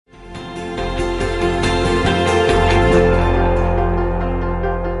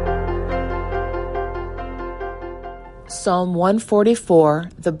Psalm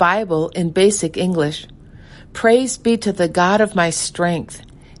 144, the Bible in Basic English. Praise be to the God of my strength,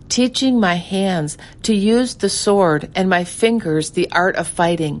 teaching my hands to use the sword and my fingers the art of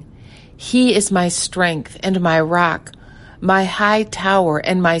fighting. He is my strength and my rock, my high tower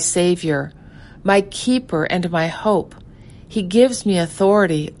and my Savior, my keeper and my hope. He gives me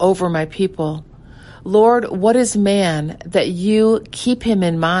authority over my people. Lord, what is man that you keep him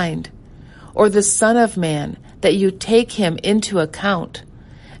in mind, or the Son of Man that you take him into account?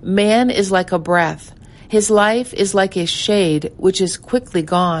 Man is like a breath. His life is like a shade which is quickly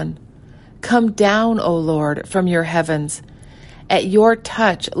gone. Come down, O Lord, from your heavens. At your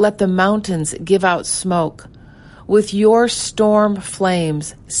touch, let the mountains give out smoke. With your storm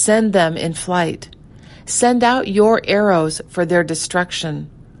flames, send them in flight. Send out your arrows for their destruction.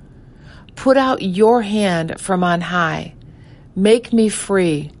 Put out your hand from on high. Make me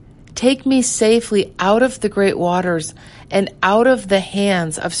free. Take me safely out of the great waters and out of the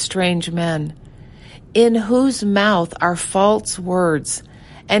hands of strange men, in whose mouth are false words,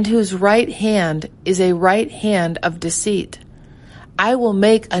 and whose right hand is a right hand of deceit. I will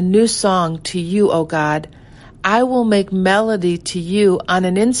make a new song to you, O God. I will make melody to you on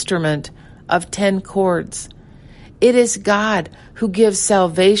an instrument of 10 chords. It is God who gives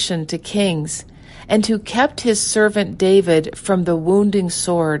salvation to kings, and who kept his servant David from the wounding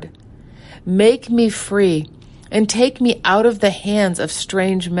sword. Make me free, and take me out of the hands of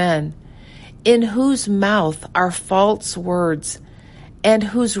strange men, in whose mouth are false words, and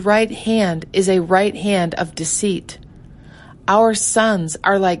whose right hand is a right hand of deceit. Our sons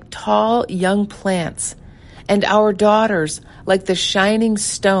are like tall young plants, and our daughters like the shining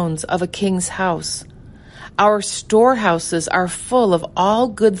stones of a king's house. Our storehouses are full of all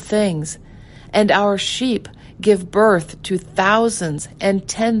good things, and our sheep give birth to thousands and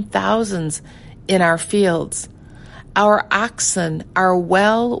 10,000s in our fields. Our oxen are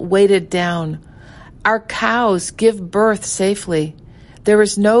well weighted down. Our cows give birth safely. There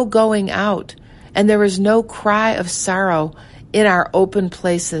is no going out, and there is no cry of sorrow in our open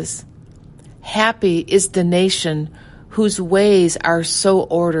places. Happy is the nation whose ways are so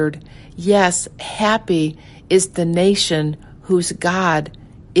ordered. Yes, happy is the nation whose God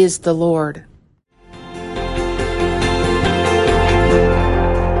is the Lord.